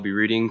I'll be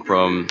reading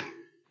from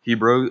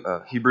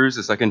Hebrews,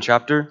 the second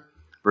chapter,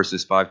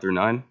 verses 5 through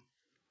 9.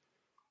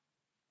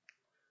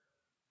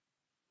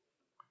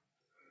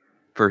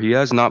 For he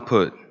has not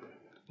put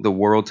the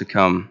world to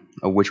come,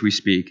 of which we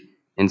speak,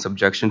 in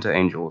subjection to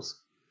angels.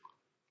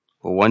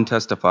 For one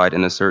testified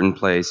in a certain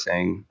place,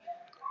 saying,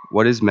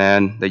 What is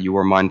man that you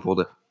are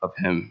mindful of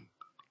him?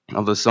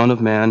 Of the Son of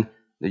Man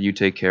that you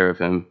take care of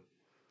him?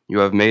 You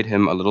have made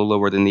him a little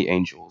lower than the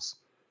angels.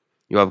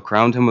 You have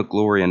crowned him with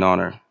glory and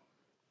honor,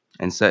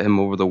 and set him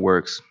over the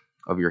works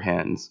of your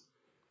hands.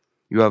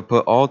 You have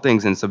put all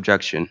things in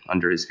subjection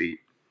under his feet.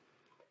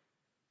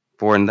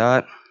 For in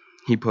that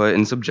he put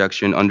in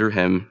subjection under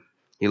him,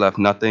 he left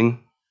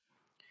nothing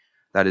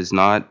that is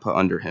not put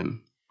under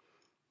him.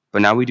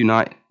 But now we do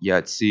not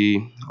yet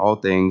see all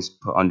things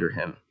put under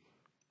him.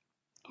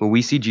 But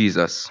we see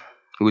Jesus,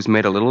 who was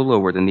made a little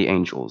lower than the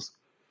angels,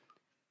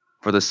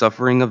 for the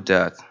suffering of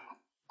death,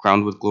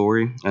 crowned with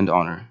glory and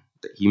honor,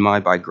 that he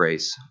might, by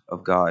grace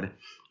of God,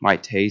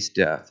 might taste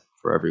death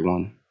for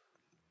everyone.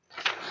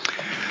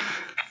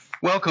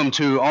 Welcome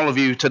to all of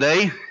you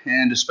today,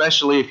 and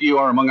especially if you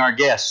are among our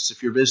guests.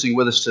 If you're visiting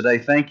with us today,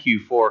 thank you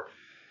for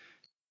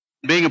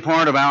being a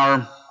part of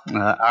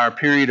our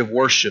period of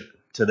worship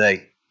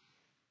today.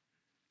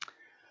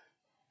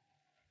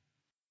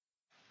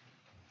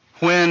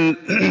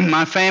 When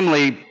my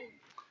family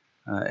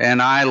and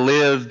I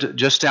lived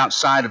just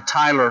outside of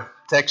Tyler,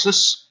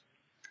 Texas,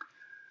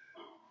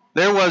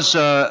 there was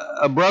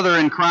a brother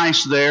in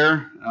Christ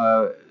there,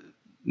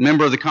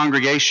 member of the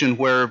congregation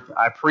where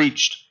I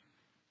preached,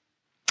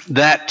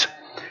 that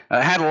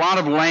had a lot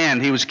of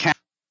land. He was a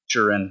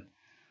catcher, and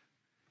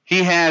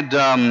he had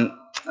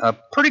a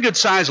pretty good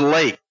sized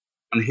lake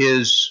on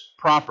his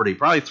property,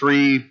 probably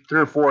 3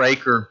 or 4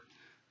 acre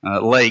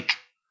lake.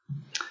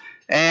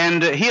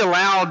 And he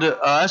allowed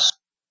us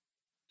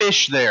to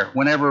fish there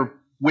whenever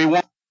we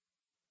wanted.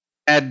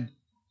 Had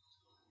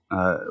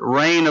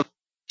rain of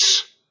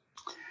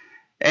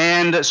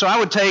and so I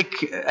would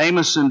take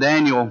Amos and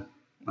Daniel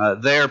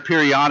there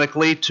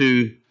periodically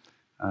to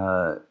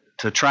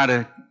try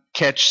to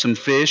catch some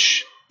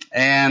fish.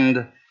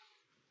 And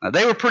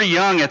they were pretty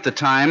young at the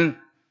time.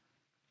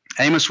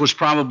 Amos was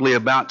probably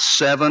about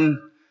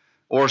 7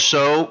 or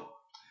so.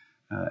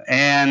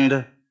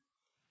 And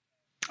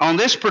on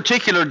this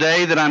particular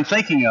day that I'm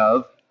thinking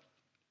of,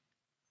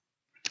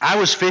 I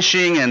was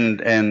fishing,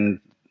 and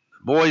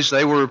boys,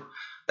 they were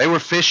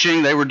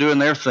fishing, they were doing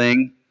their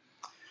thing.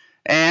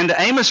 And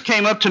Amos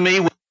came up to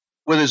me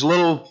with his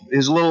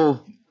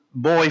little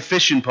boy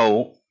fishing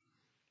pole,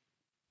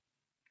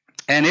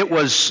 and it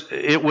was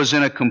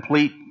in a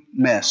complete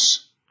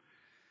mess.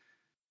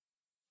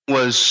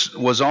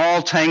 Was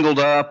all tangled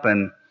up,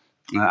 and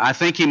I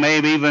think he may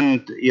have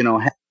even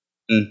had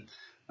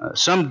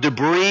some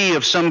debris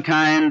of some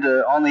kind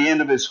on the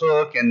end of his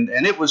hook, and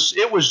it was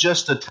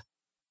just a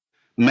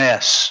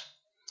mess.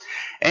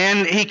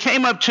 And he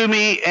came up to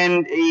me,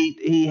 and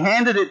he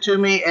handed it to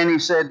me, and he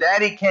said,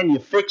 "Daddy, can you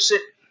fix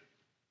it?"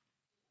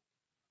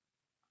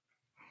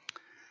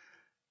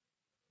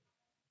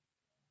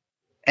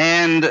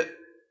 And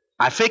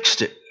I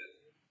fixed it.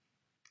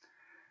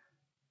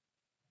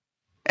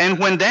 And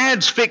when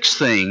dads fix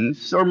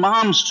things, or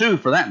moms too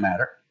for that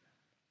matter,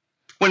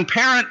 when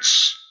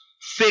parents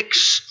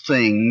fix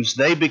things,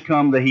 they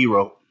become the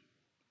hero.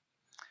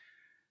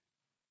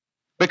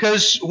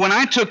 Because when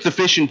I took the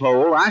fishing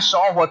pole, I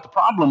saw what the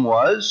problem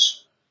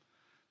was,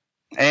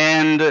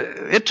 and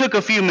it took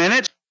a few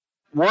minutes,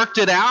 worked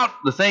it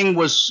out, the thing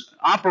was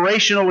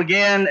operational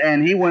again,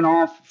 and he went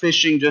off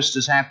fishing just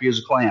as happy as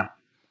a clam.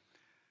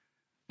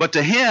 But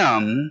to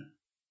him,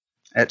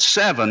 at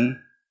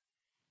 7,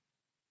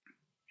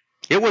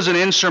 it was an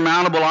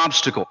insurmountable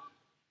obstacle.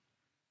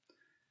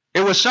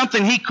 It was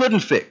something he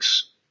couldn't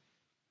fix.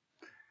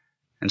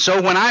 And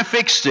so when I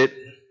fixed it,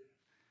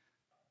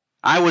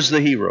 I was the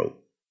hero.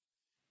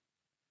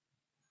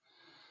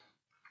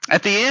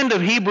 At the end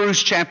of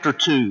Hebrews chapter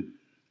 2,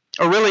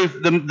 or really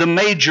the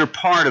major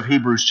part of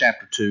Hebrews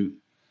chapter 2,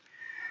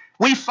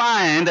 we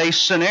find a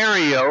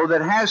scenario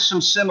that has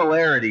some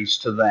similarities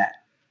to that.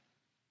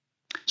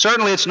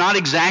 Certainly it's not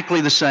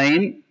exactly the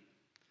same,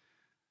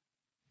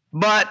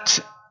 but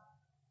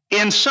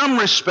in some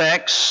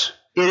respects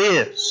it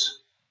is.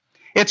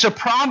 It's a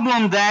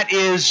problem that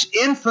is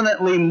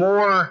infinitely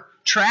more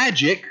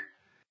tragic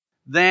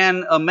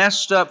than a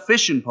messed up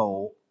fishing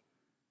pole.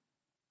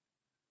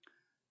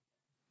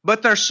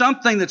 But there's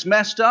something that's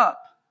messed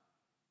up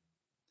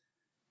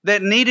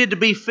that needed to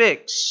be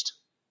fixed.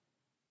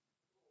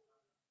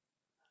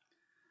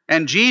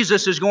 And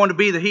Jesus is going to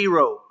be the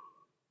hero,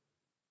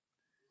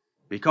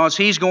 because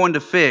He's going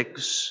to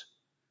fix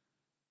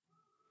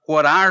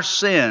what our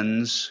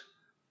sins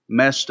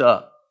messed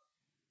up.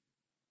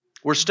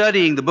 We're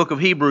studying the book of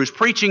Hebrews,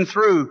 preaching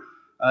through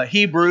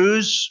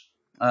Hebrews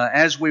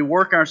as we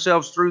work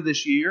ourselves through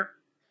this year.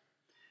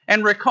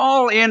 And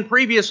recall in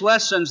previous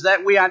lessons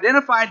that we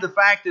identified the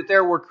fact that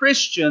there were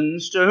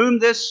Christians to whom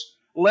this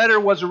letter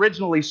was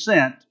originally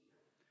sent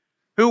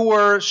who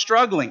were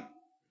struggling.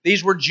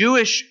 These were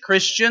Jewish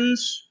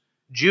Christians,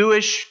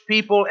 Jewish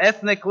people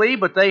ethnically,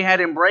 but they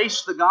had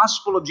embraced the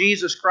gospel of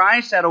Jesus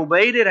Christ, had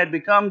obeyed it, had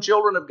become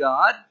children of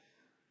God.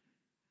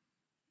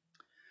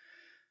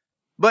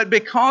 But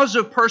because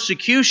of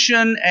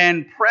persecution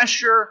and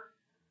pressure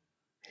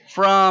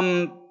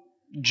from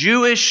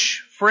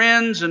Jewish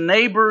friends and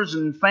neighbors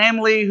and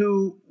family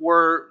who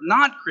were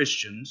not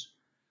Christians,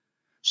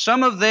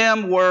 some of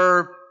them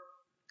were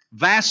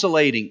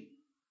vacillating.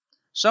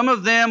 Some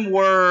of them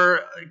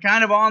were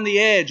kind of on the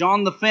edge,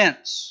 on the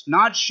fence,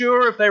 not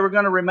sure if they were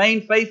going to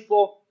remain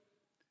faithful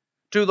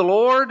to the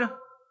Lord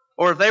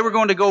or if they were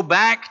going to go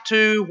back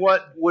to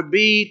what would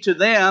be to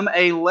them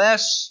a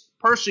less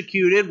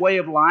persecuted way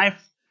of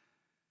life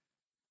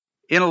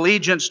in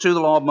allegiance to the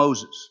law of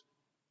Moses.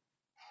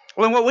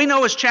 Well, in what we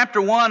know as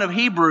chapter 1 of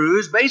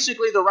Hebrews,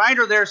 basically the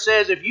writer there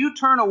says, if you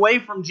turn away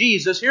from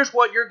Jesus, here's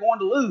what you're going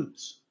to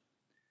lose.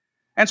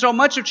 And so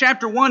much of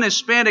chapter 1 is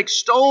spent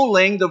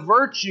extolling the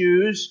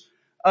virtues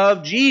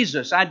of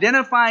Jesus,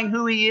 identifying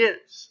who He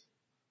is,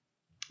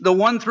 the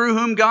one through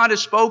whom God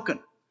has spoken,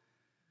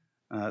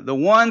 the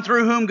one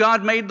through whom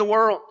God made the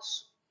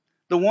worlds,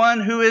 the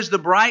one who is the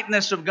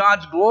brightness of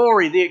God's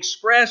glory, the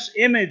express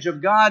image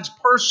of God's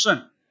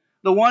person,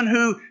 the one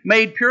who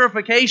made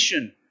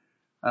purification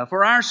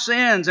for our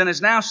sins and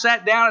is now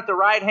sat down at the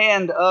right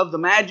hand of the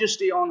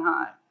Majesty on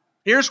high.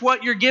 Here's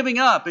what you're giving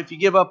up if you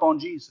give up on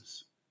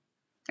Jesus.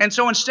 And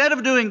so instead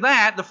of doing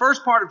that, the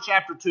first part of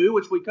chapter 2,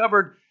 which we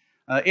covered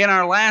in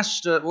our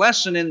last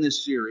lesson in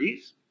this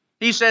series,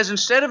 he says,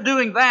 instead of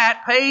doing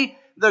that, pay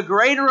the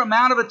greater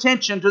amount of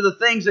attention to the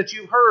things that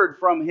you've heard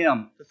from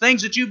Him, the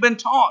things that you've been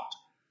taught,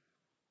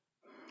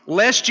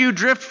 lest you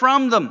drift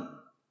from them.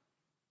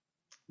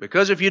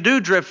 Because if you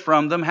do drift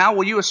from them, how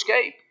will you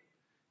escape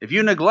if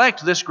you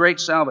neglect this great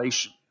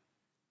salvation?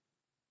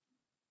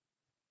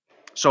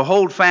 So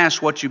hold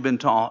fast what you've been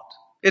taught.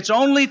 It's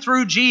only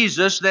through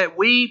Jesus that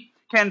we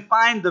can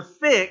find the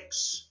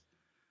fix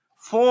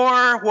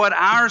for what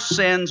our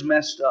sins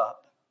messed up.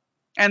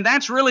 And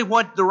that's really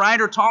what the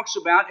writer talks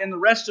about in the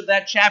rest of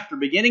that chapter,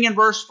 beginning in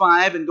verse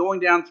 5 and going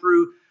down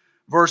through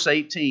verse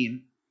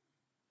 18.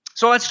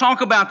 So let's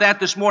talk about that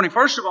this morning.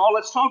 First of all,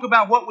 let's talk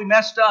about what we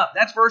messed up.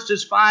 That's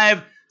verses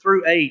 5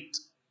 through 8.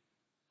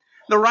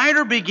 The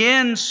writer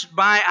begins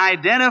by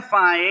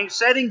identifying,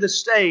 setting the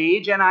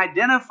stage and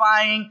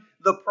identifying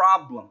the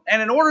problem. And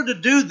in order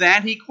to do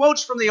that, he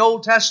quotes from the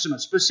Old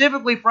Testament,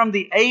 specifically from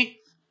the 8th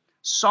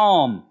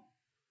Psalm.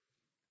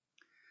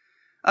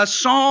 A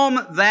psalm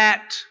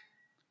that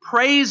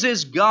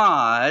praises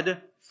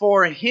God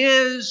for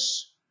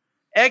His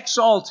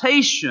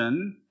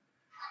exaltation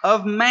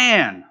of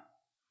man,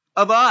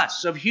 of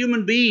us, of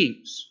human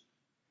beings,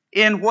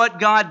 in what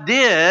God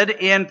did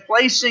in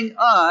placing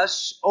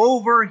us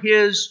over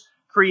His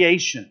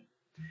creation.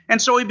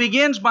 And so he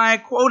begins by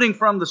quoting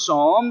from the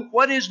psalm,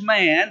 what is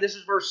man? This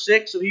is verse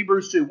 6 of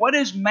Hebrews 2. What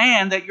is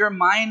man that you're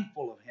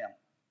mindful of him?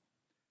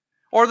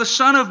 Or the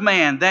son of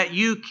man that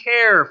you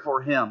care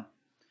for him?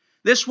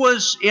 These were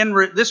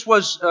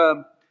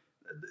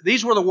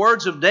the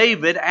words of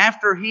David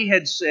after he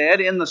had said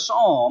in the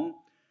psalm,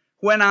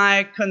 when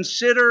I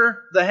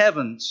consider the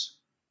heavens,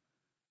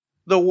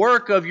 the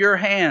work of your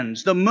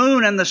hands, the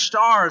moon and the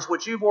stars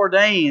which you've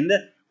ordained,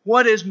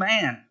 what is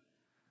man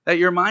that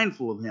you're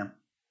mindful of him?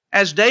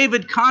 As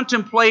David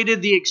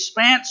contemplated the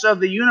expanse of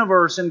the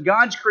universe and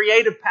God's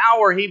creative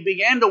power, he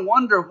began to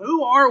wonder,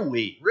 who are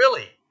we,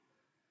 really?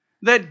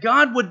 That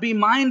God would be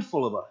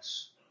mindful of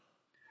us.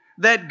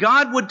 That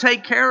God would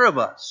take care of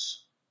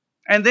us.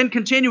 And then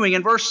continuing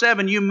in verse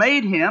 7, you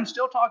made him,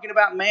 still talking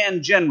about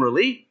man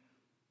generally,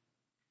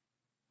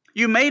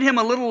 you made him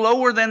a little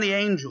lower than the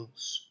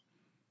angels.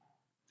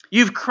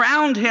 You've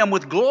crowned him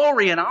with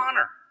glory and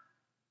honor,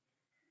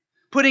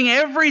 putting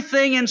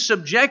everything in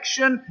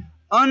subjection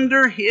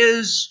under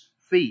his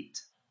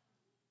feet.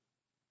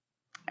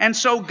 And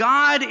so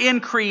God, in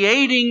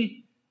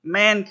creating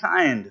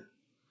mankind,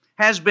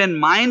 has been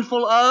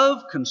mindful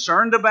of,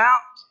 concerned about.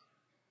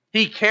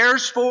 He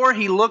cares for,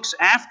 He looks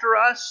after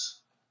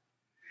us.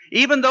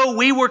 Even though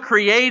we were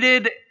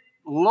created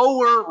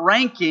lower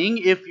ranking,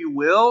 if you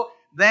will,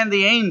 than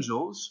the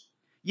angels,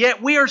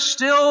 yet we are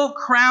still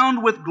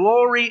crowned with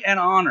glory and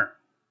honor.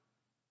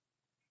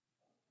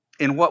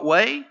 In what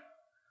way?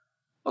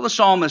 Well, the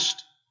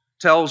psalmist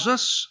tells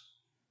us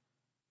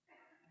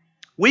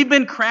we've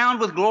been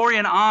crowned with glory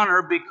and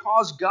honor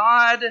because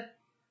God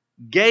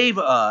gave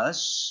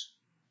us,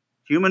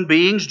 human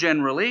beings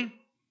generally,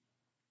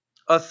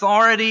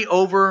 authority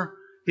over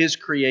His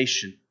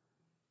creation.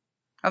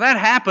 Now that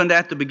happened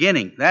at the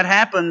beginning. That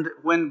happened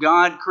when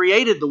God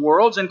created the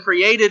worlds and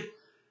created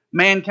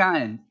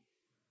mankind.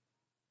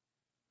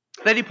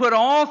 That He put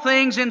all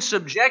things in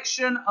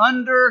subjection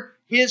under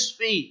His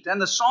feet. And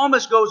the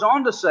psalmist goes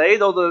on to say,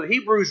 though the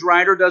Hebrews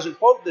writer doesn't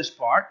quote this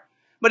part,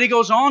 but he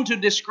goes on to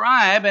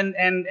describe and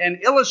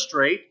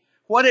illustrate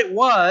what it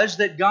was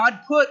that God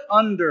put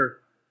under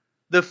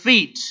the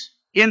feet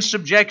in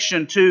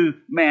subjection to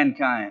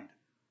mankind.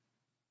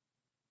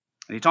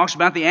 And he talks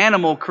about the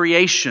animal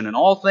creation and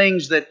all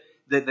things that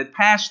that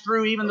pass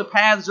through even the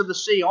paths of the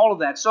sea, all of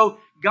that. So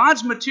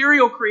God's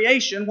material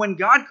creation, when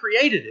God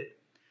created it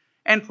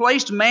and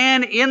placed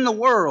man in the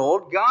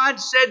world, God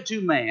said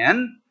to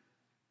man,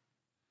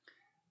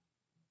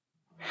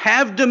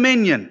 have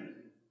dominion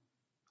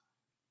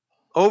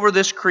over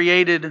this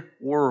created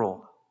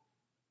world.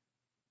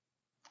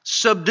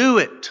 Subdue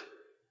it.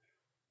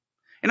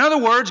 In other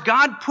words,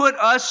 God put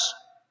us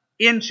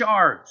in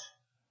charge.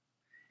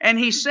 And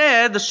he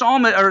said,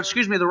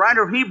 the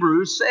writer of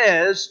Hebrews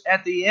says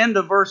at the end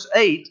of verse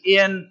 8,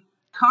 in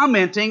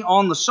commenting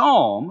on the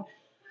psalm,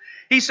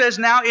 he says,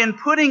 now in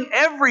putting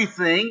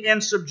everything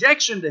in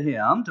subjection to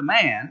him, to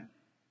man,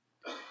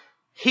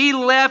 he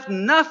left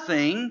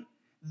nothing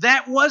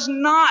that was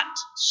not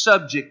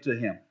subject to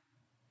him.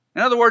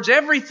 In other words,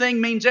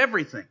 everything means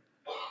everything.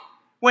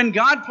 When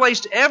God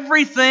placed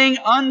everything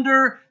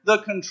under the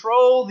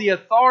control, the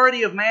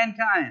authority of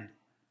mankind,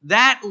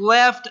 that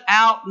left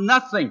out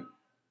nothing.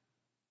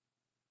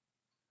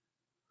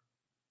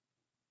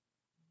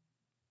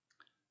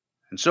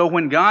 And so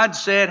when God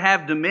said,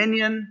 have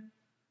dominion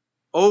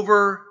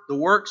over the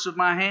works of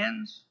my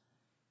hands,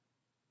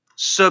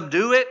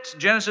 subdue it,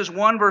 Genesis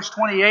 1 verse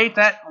 28,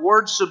 that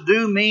word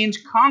subdue means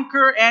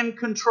conquer and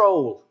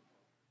control.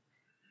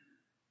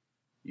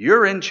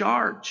 You're in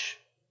charge,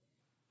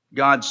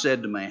 God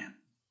said to man.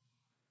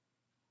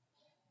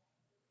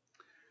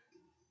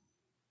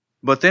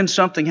 But then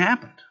something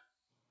happened.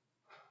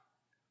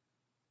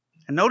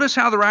 And notice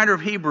how the writer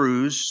of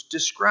Hebrews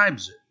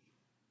describes it.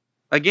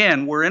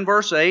 Again, we're in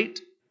verse 8.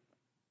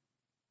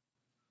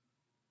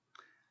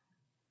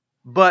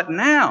 But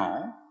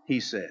now, he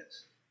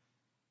says,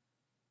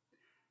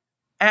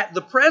 at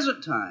the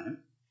present time,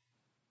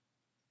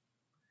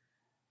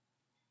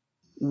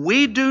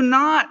 we do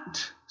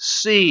not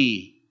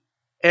see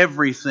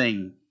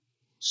everything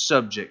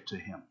subject to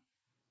him.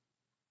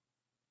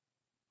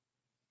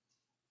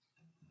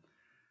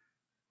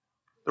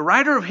 The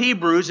writer of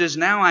Hebrews is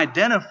now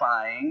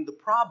identifying the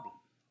problem.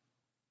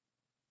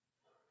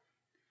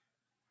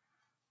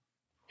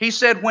 He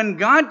said, when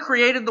God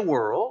created the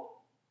world,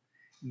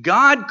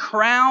 God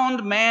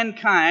crowned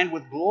mankind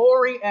with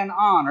glory and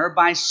honor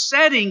by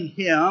setting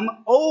him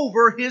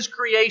over his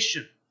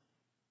creation.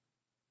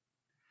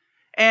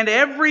 And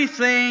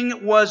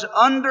everything was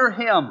under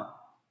him.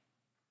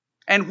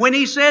 And when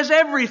he says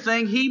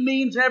everything, he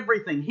means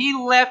everything. He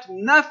left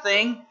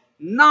nothing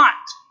not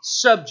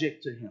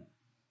subject to him.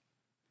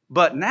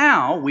 But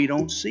now we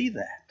don't see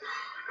that.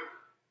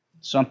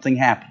 Something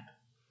happened.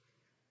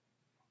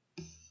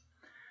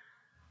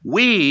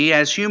 We,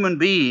 as human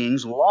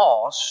beings,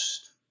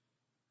 lost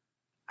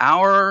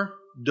our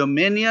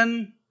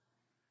dominion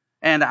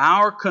and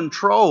our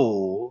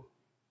control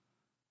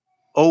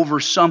over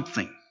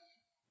something.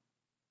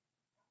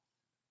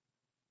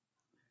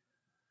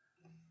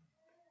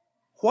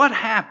 What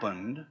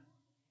happened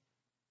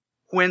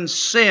when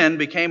sin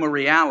became a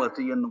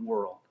reality in the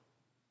world?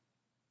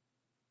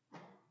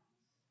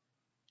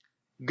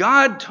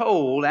 God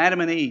told Adam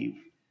and Eve,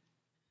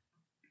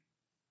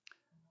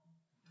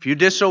 if you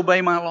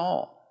disobey my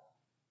law,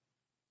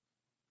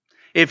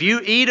 if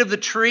you eat of the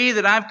tree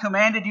that I've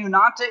commanded you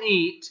not to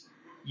eat,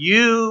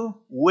 you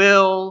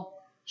will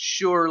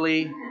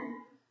surely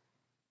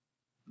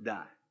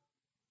die.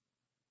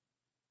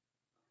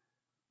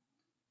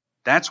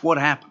 That's what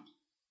happened.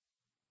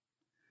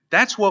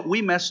 That's what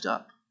we messed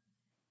up.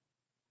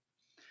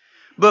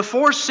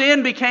 Before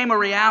sin became a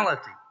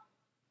reality,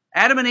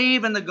 Adam and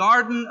Eve in the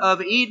Garden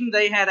of Eden,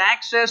 they had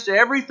access to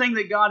everything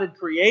that God had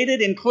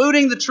created,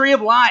 including the tree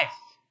of life,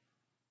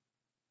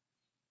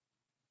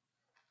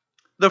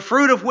 the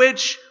fruit of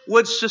which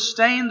would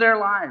sustain their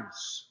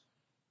lives.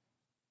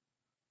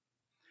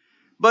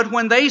 But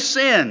when they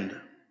sinned,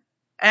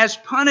 as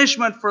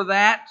punishment for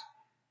that,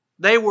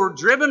 they were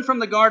driven from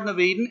the Garden of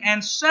Eden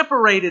and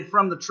separated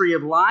from the tree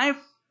of life.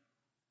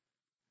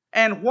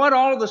 And what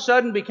all of a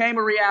sudden became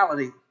a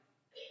reality?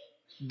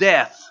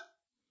 Death.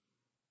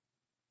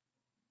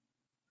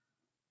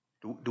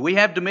 Do we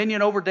have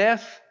dominion over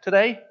death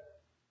today?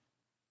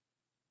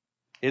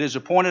 It is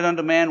appointed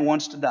unto man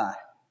once to die.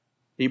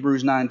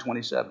 Hebrews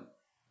 9:27.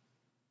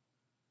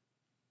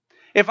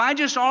 If I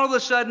just all of a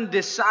sudden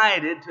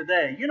decided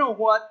today, you know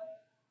what?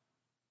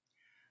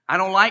 I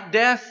don't like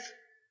death.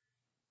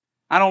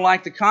 I don't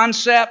like the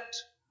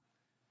concept.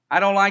 I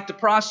don't like the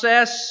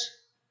process.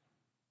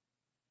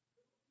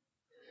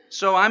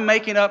 So I'm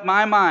making up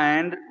my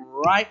mind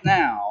right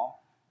now,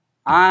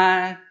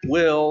 I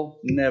will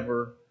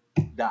never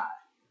die.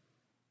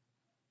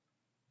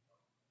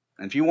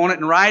 And if you want it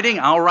in writing,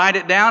 I'll write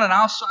it down and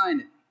I'll sign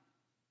it.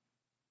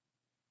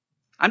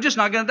 I'm just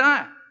not going to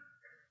die.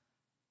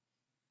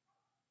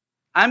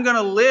 I'm going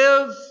to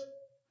live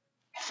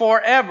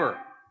forever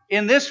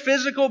in this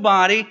physical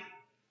body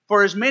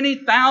for as many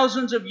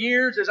thousands of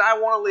years as I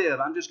want to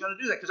live. I'm just going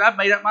to do that because I've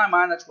made up my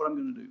mind that's what I'm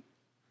going to do.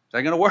 Is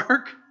that going to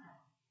work?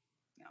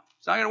 No,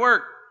 it's not going to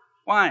work.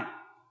 Why?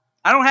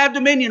 I don't have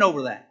dominion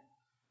over that.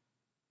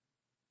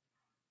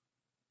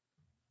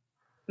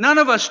 None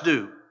of us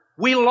do.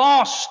 We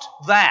lost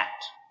that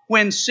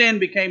when sin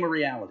became a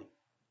reality.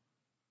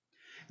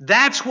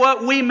 That's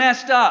what we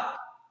messed up.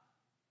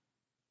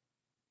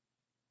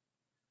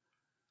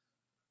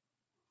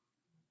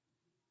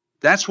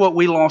 That's what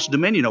we lost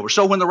dominion over.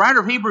 So when the writer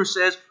of Hebrews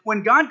says,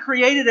 when God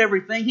created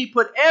everything, He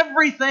put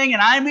everything,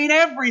 and I mean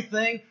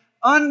everything,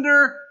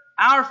 under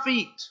our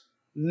feet.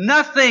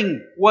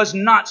 Nothing was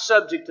not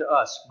subject to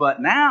us.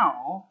 But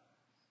now,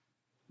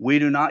 we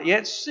do not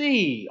yet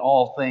see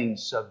all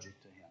things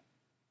subject to Him.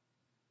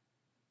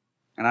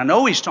 And I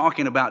know he's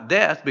talking about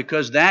death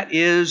because that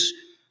is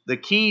the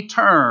key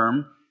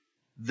term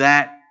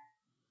that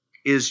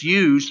is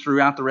used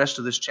throughout the rest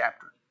of this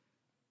chapter.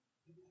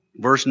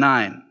 Verse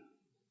 9.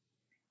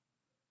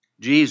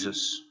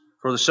 Jesus,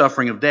 for the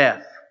suffering of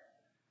death.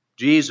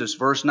 Jesus,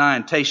 verse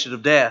 9, tasted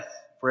of death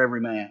for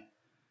every man.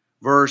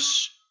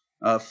 Verse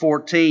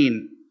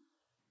 14,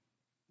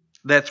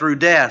 that through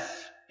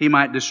death He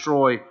might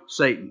destroy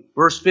Satan.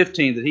 Verse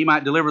 15, that He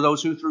might deliver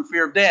those who through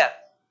fear of death.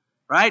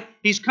 Right?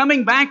 He's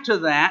coming back to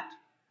that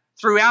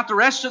throughout the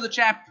rest of the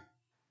chapter.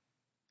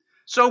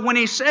 So when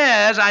he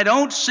says, I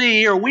don't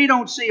see, or we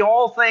don't see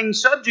all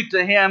things subject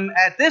to Him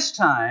at this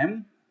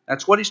time,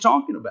 that's what he's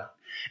talking about.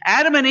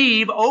 Adam and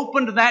Eve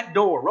opened that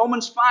door.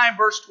 Romans 5,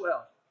 verse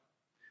 12.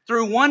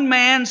 Through one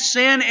man,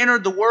 sin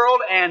entered the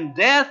world, and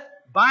death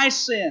by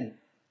sin.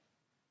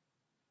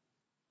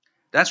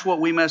 That's what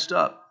we messed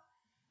up.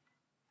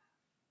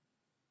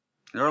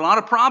 There are a lot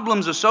of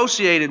problems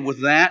associated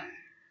with that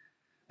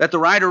the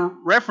writer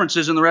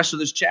references in the rest of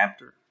this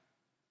chapter.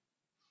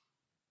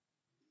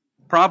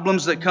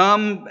 Problems that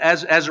come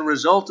as a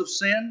result of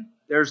sin.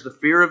 There's the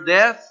fear of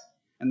death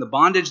and the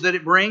bondage that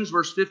it brings,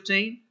 verse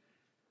 15.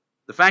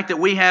 The fact that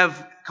we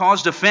have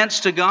caused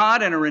offense to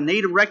God and are in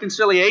need of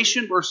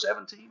reconciliation, verse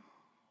 17.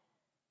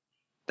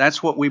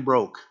 That's what we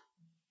broke.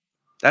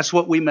 That's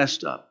what we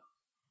messed up.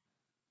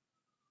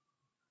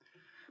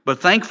 But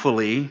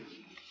thankfully,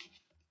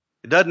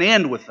 it doesn't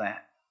end with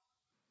that.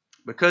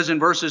 Because in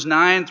verses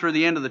 9 through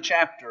the end of the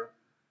chapter,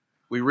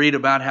 we read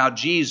about how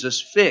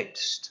Jesus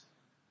fixed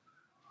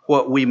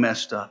what we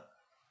messed up.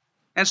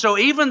 And so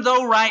even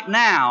though right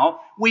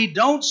now we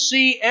don't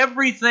see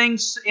everything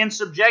in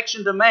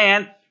subjection to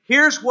man,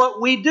 here's what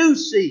we do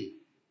see.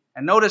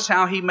 And notice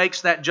how he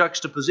makes that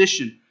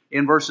juxtaposition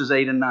in verses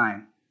 8 and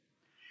 9.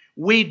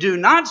 We do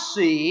not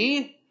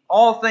see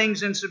all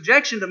things in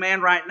subjection to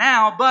man right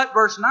now, but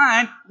verse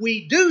 9,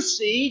 we do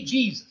see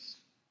Jesus.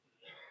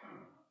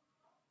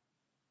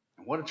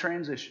 What a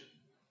transition.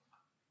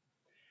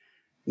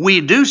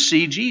 We do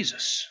see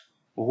Jesus.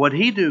 Well, what did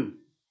He do?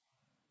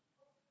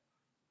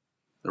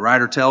 The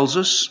writer tells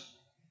us,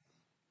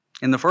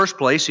 in the first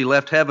place, He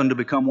left heaven to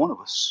become one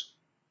of us.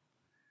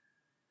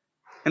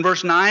 In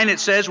verse 9, it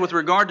says with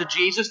regard to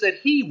Jesus that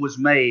He was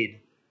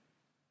made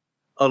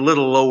a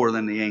little lower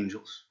than the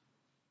angels.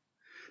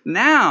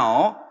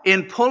 Now,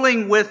 in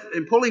pulling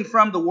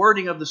from the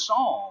wording of the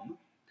psalm,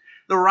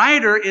 the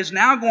writer is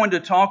now going to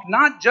talk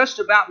not just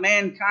about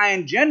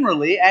mankind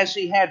generally as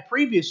he had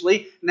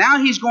previously. Now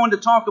he's going to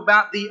talk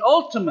about the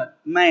ultimate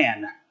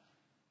man,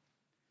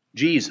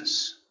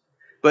 Jesus.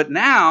 But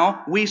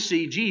now we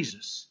see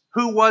Jesus,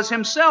 who was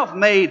Himself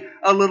made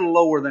a little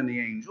lower than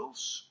the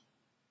angels.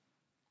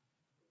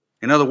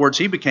 In other words,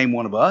 He became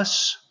one of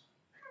us.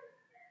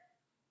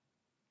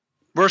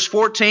 Verse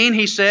 14,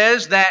 he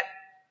says that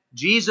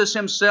Jesus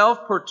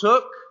Himself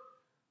partook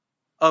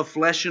of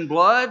flesh and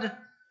blood,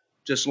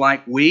 just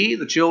like we,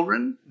 the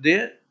children,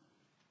 did.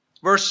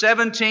 Verse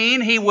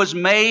 17, He was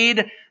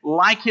made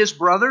like His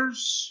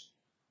brothers.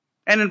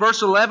 And in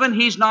verse 11,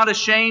 He's not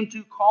ashamed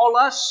to call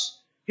us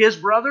His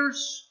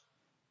brothers.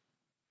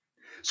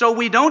 So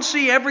we don't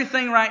see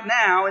everything right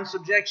now in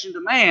subjection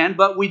to man,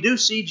 but we do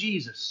see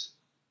Jesus.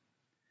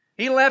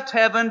 He left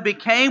heaven,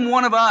 became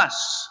one of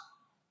us.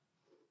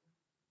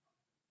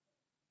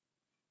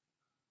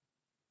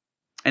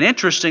 And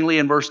interestingly,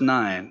 in verse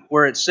 9,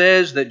 where it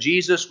says that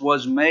Jesus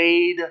was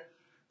made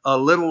a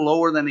little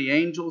lower than the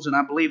angels, and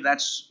I believe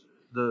that's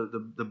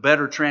the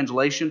better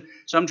translation.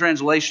 Some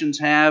translations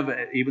have,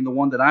 even the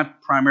one that I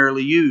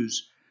primarily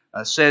use,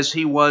 says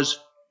He was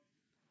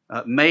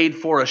made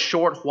for a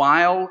short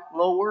while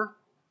lower.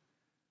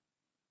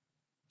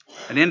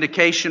 An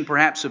indication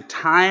perhaps of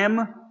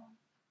time.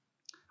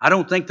 I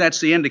don't think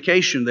that's the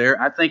indication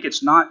there. I think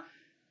it's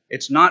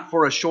not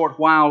for a short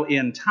while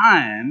in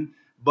time,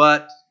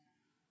 but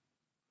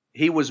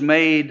He was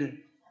made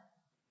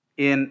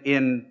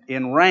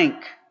in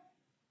rank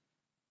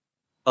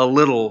a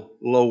little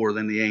lower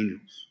than the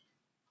angels.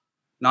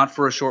 Not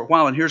for a short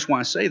while. And here's why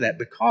I say that.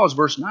 Because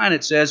verse 9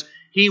 it says,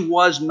 He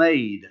was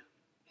made.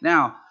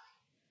 Now,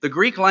 the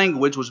Greek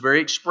language was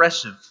very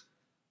expressive.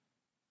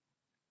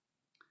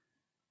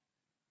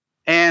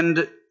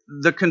 And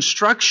the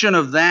construction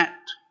of that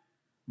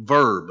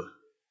verb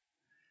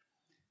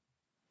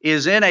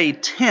is in a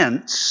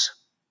tense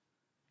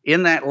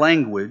in that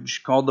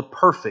language called the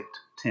perfect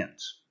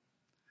tense.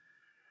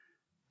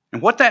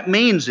 And what that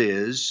means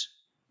is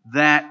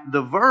that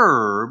the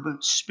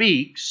verb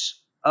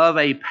speaks of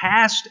a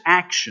past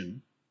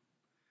action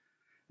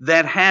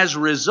that has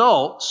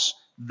results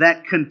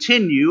that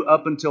continue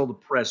up until the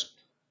present.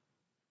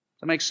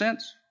 Does that make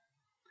sense?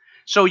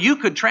 So you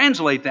could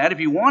translate that if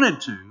you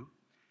wanted to.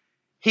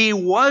 He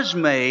was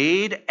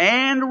made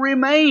and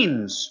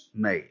remains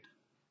made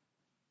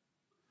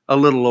a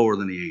little lower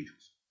than the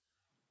angels.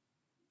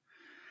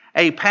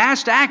 A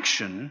past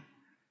action,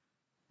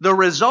 the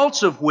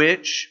results of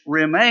which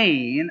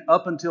remain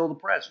up until the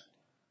present.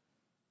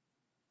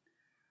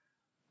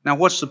 Now,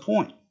 what's the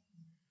point?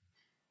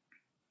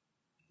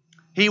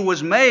 He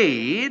was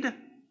made,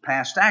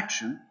 past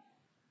action,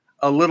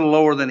 a little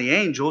lower than the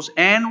angels,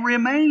 and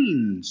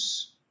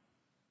remains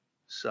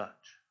such.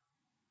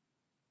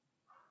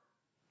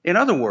 In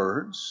other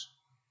words,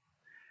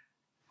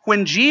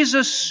 when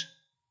Jesus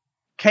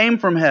came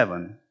from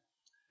heaven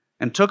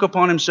and took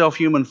upon himself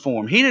human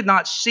form, he did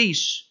not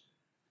cease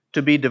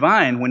to be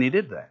divine when he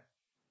did that.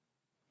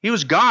 He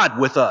was God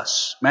with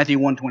us, Matthew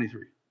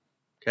 1:23.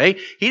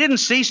 Okay? He didn't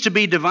cease to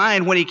be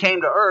divine when he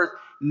came to earth,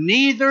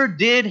 neither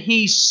did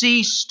he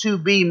cease to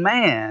be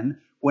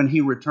man when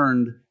he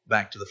returned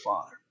back to the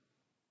Father.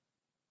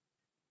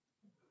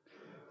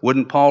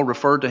 Wouldn't Paul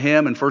refer to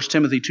him in 1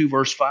 Timothy 2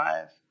 verse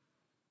 5?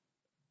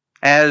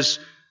 As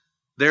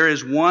there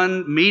is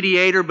one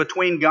mediator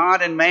between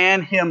God and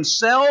man,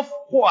 himself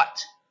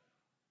what?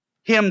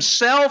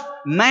 Himself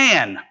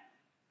man,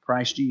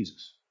 Christ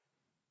Jesus.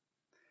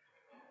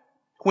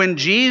 When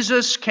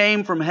Jesus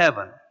came from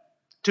heaven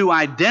to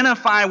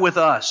identify with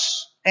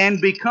us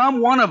and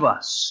become one of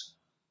us,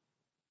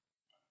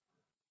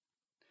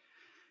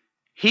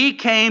 He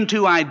came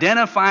to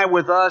identify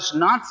with us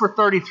not for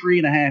 33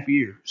 and a half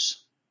years,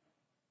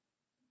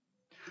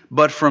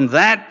 but from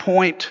that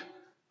point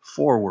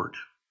forward.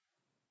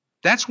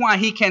 That's why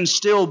He can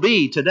still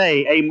be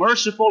today a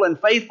merciful and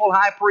faithful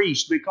high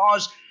priest,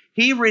 because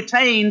He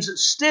retains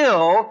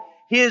still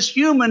His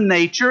human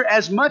nature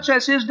as much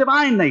as His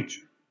divine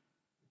nature.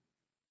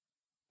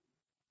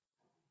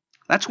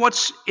 That's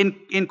what's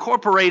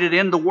incorporated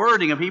in the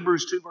wording of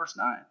Hebrews 2 verse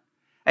 9.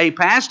 A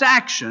past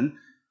action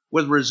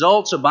with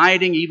results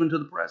abiding even to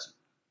the present.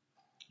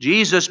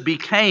 Jesus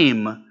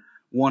became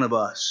one of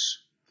us.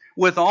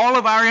 With all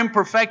of our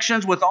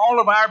imperfections, with all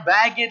of our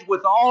baggage,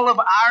 with all of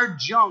our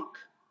junk,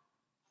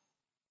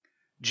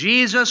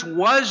 Jesus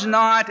was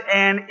not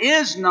and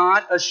is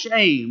not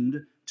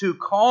ashamed to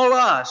call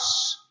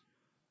us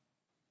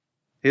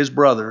His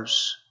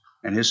brothers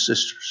and His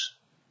sisters.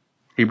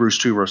 Hebrews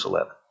 2 verse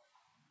 11.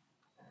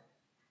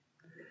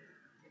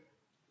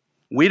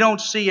 We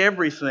don't see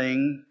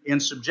everything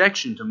in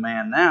subjection to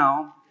man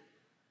now,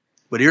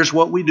 but here's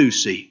what we do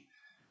see.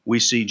 We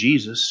see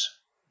Jesus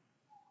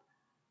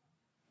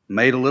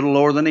made a little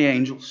lower than the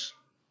angels,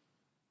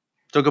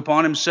 took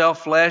upon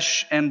Himself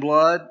flesh and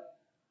blood,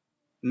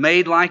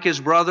 made like His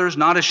brothers,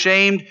 not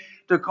ashamed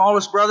to call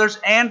us brothers,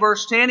 and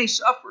verse 10, He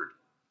suffered.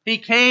 He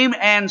came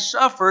and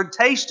suffered,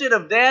 tasted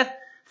of death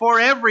for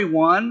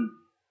everyone,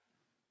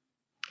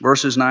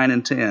 verses 9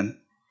 and 10.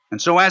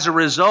 And so as a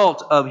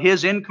result of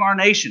His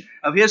incarnation,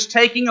 of His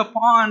taking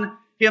upon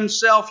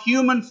Himself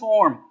human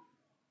form,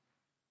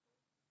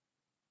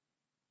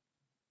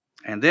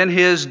 and then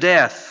His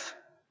death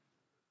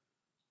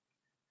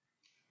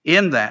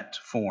in that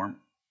form,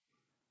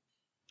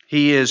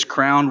 He is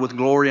crowned with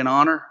glory and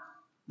honor,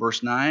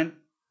 verse 9.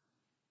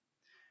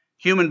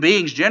 Human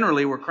beings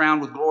generally were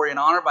crowned with glory and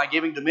honor by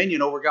giving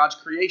dominion over God's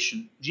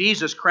creation.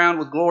 Jesus crowned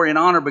with glory and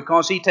honor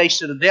because He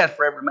tasted of death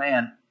for every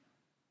man.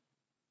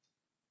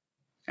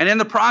 And in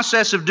the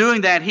process of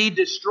doing that, He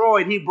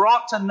destroyed, He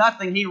brought to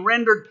nothing, He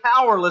rendered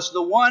powerless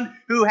the one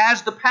who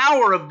has the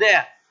power of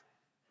death.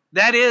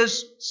 That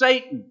is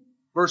Satan.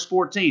 Verse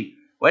 14.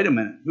 Wait a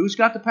minute. Who's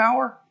got the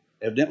power?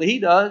 Evidently He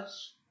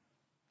does.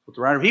 What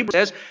the writer of Hebrews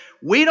says.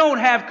 We don't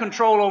have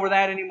control over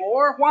that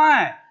anymore.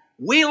 Why?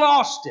 We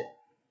lost it.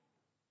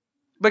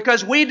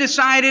 Because we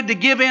decided to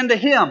give in to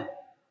Him.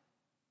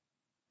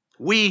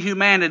 We,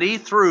 humanity,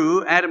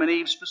 through Adam and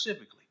Eve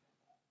specifically.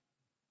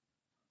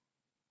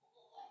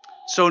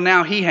 So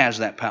now He has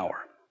that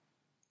power.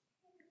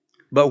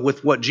 But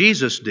with what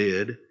Jesus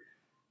did,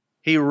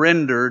 He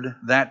rendered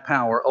that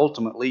power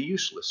ultimately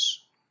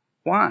useless.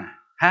 Why?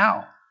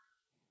 How?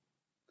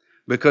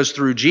 Because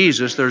through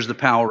Jesus there's the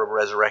power of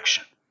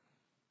resurrection.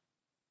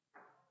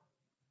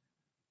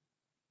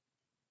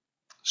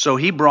 So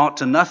He brought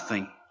to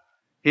nothing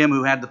Him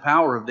who had the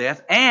power of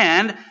death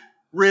and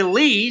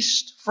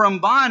released from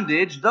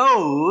bondage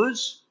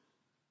those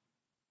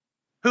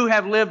who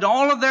have lived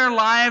all of their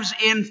lives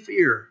in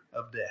fear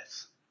of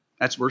death.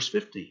 That's verse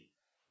 15.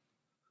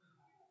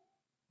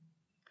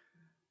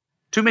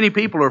 Too many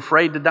people are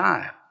afraid to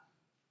die.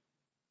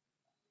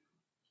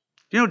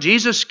 You know,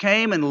 Jesus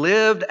came and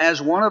lived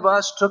as one of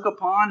us, took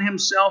upon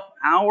Himself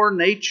our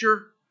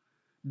nature,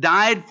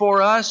 died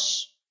for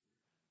us,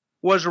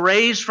 was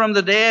raised from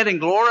the dead and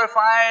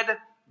glorified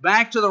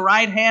back to the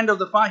right hand of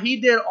the Father. He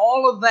did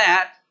all of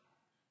that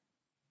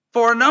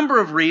for a number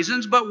of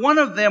reasons, but one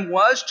of them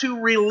was to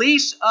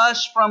release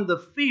us from the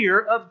fear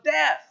of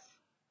death.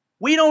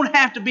 We don't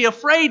have to be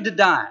afraid to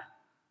die.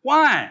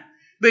 Why?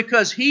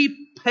 Because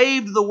He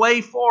paved the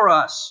way for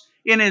us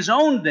in His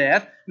own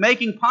death,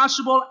 making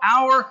possible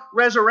our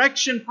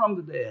resurrection from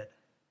the dead.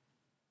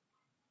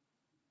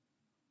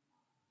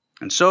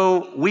 And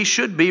so we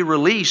should be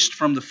released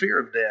from the fear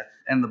of death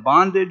and the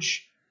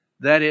bondage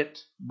that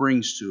it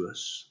brings to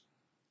us.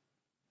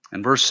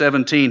 In verse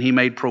 17, He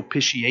made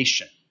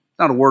propitiation.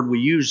 Not a word we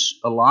use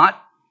a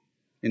lot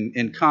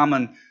in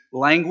common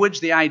language.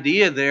 The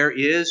idea there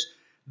is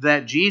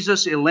that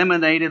Jesus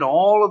eliminated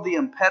all of the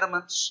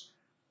impediments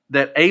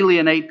that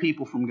alienate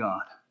people from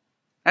God.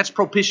 That's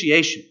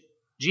propitiation.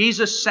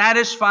 Jesus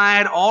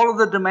satisfied all of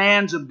the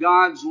demands of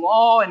God's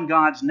law and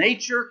God's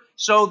nature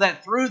so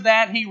that through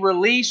that He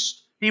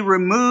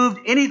removed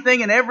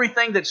anything and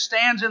everything that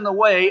stands in the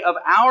way of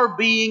our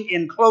being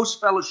in close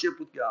fellowship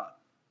with God.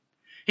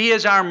 He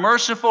is our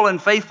merciful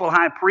and faithful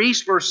high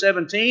priest, verse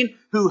 17,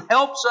 who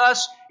helps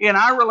us in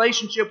our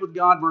relationship with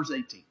God, verse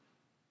 18.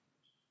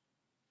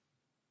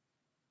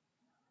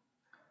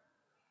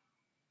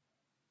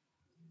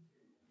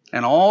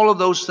 And all of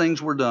those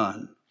things were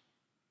done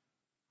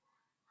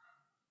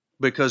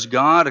because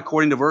God,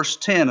 according to verse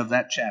 10 of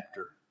that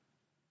chapter,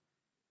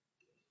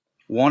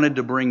 wanted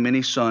to bring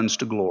many sons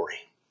to glory.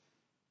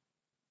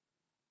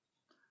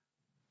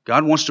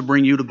 God wants to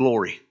bring you to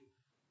glory.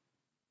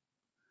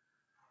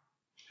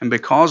 And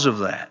because of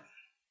that,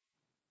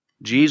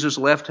 Jesus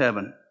left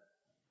heaven,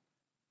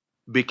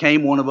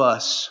 became one of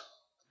us,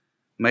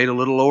 made a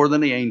little lower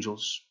than the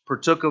angels,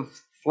 partook of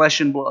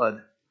flesh and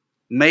blood,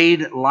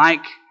 made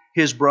like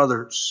His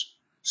brothers,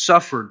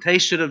 suffered,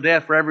 tasted of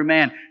death for every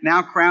man,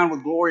 now crowned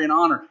with glory and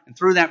honor, and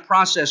through that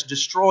process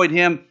destroyed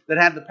him that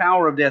had the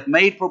power of death,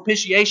 made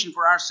propitiation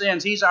for our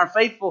sins. He's our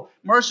faithful,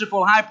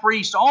 merciful high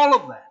priest. All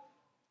of that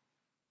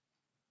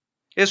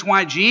is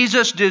why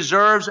Jesus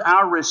deserves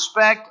our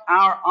respect,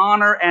 our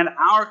honor, and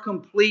our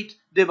complete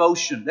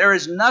devotion. There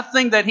is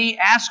nothing that He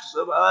asks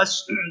of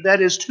us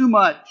that is too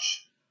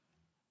much.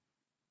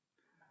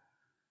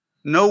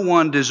 No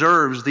one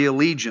deserves the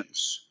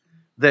allegiance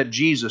that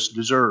Jesus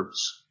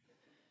deserves.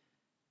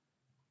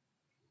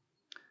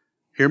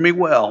 Hear me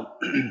well.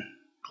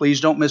 Please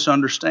don't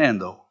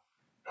misunderstand, though.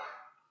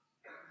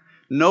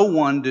 No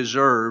one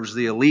deserves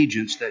the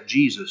allegiance that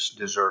Jesus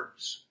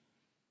deserves.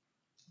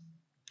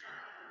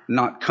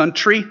 Not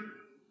country,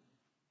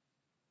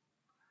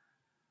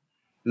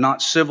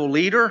 not civil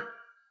leader,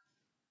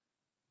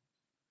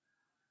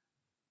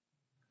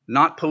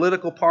 not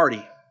political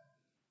party.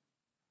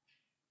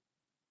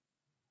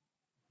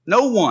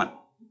 No one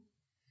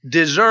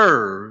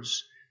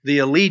deserves the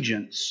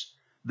allegiance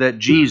that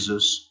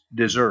Jesus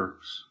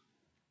deserves.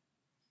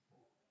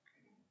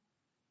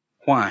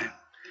 Why?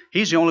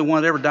 He's the only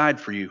one that ever died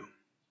for you.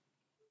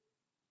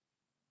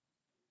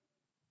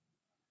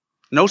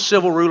 No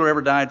civil ruler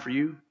ever died for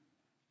you.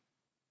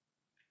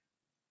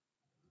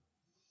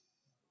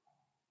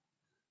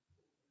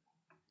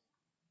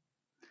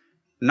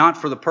 Not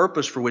for the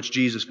purpose for which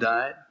Jesus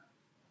died.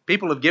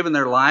 People have given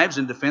their lives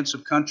in defense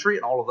of country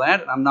and all of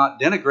that, and I'm not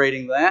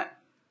denigrating that.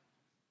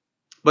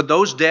 But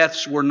those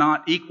deaths were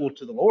not equal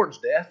to the Lord's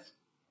death.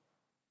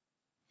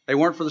 They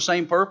weren't for the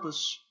same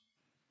purpose.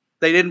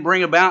 They didn't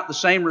bring about the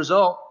same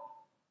result.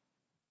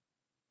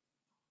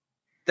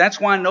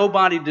 That's why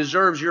nobody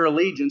deserves your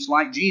allegiance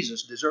like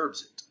Jesus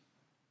deserves it.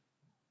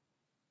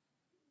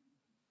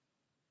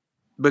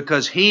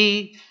 Because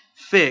He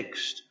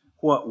fixed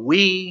what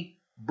we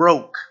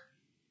broke.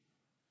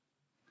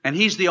 And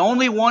He's the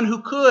only one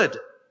who could.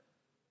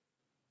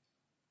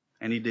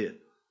 And He did.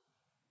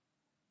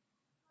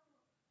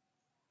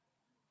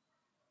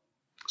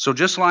 So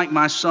just like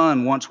my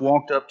son once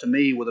walked up to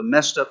me with a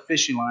messed up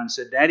fishing line and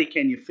said, "Daddy,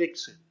 can you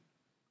fix it?"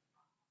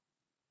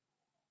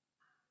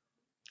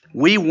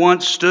 We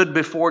once stood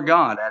before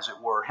God, as it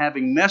were,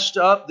 having messed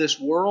up this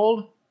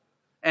world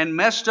and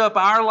messed up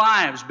our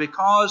lives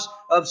because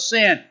of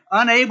sin,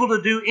 unable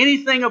to do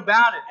anything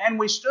about it. And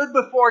we stood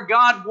before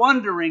God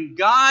wondering,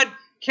 "God,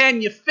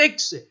 can you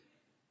fix it?"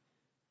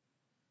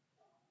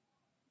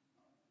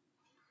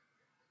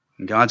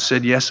 And God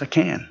said, "Yes, I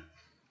can.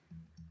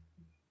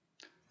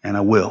 And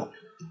I will."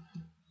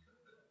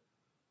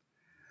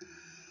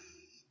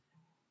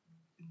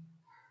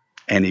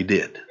 And He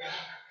did.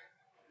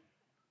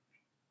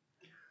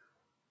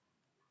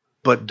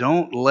 But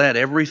don't let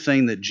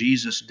everything that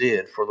Jesus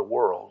did for the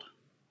world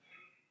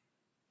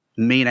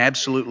mean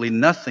absolutely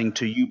nothing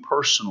to you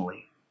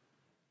personally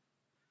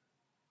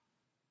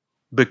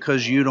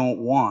because you don't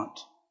want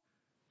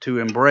to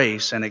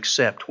embrace and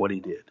accept what He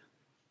did.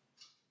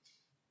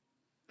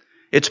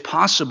 It's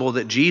possible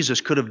that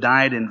Jesus could have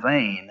died in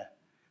vain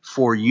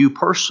for you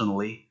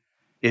personally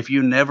if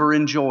you never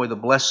enjoy the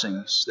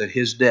blessings that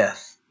His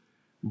death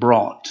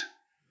brought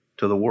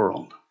to the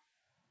world.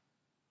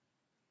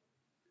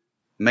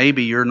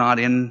 Maybe you're not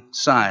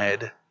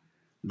inside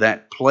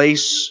that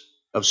place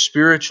of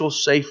spiritual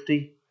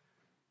safety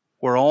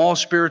where all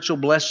spiritual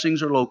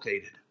blessings are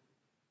located.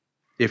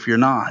 If you're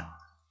not,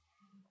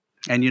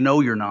 and you know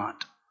you're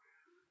not,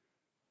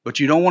 but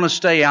you don't want to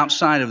stay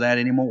outside of that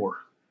anymore.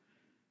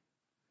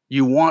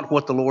 You want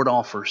what the Lord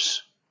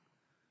offers.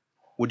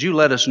 Would you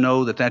let us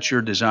know that that's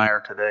your desire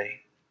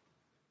today?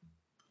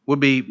 We'd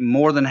be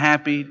more than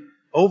happy,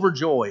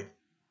 overjoyed,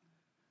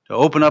 to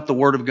open up the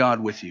Word of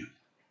God with you,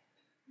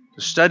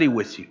 to study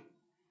with you,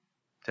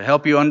 to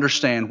help you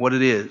understand what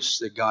it is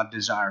that God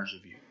desires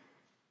of you.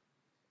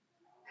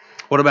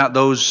 What about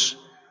those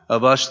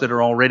of us that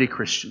are already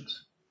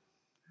Christians?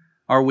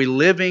 Are we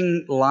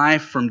living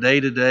life from day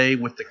to day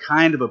with the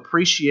kind of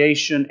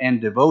appreciation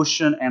and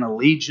devotion and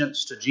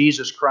allegiance to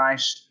Jesus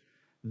Christ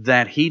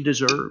that He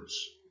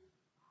deserves?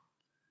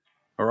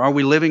 Or are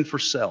we living for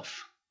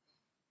self?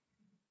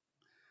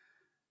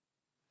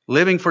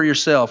 Living for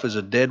yourself is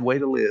a dead way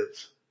to live.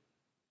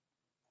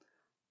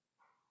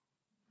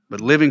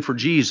 But living for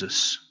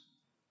Jesus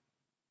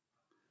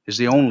is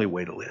the only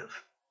way to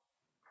live.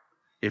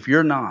 If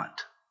you're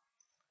not,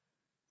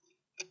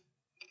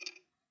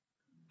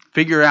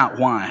 figure out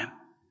why.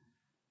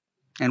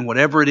 And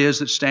whatever it is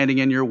that's standing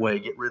in your way,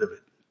 get rid of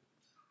it.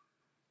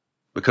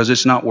 Because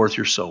it's not worth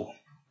your soul.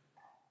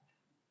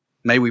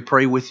 May we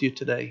pray with you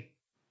today?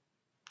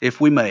 If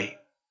we may,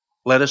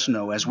 let us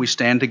know as we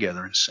stand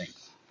together and sing.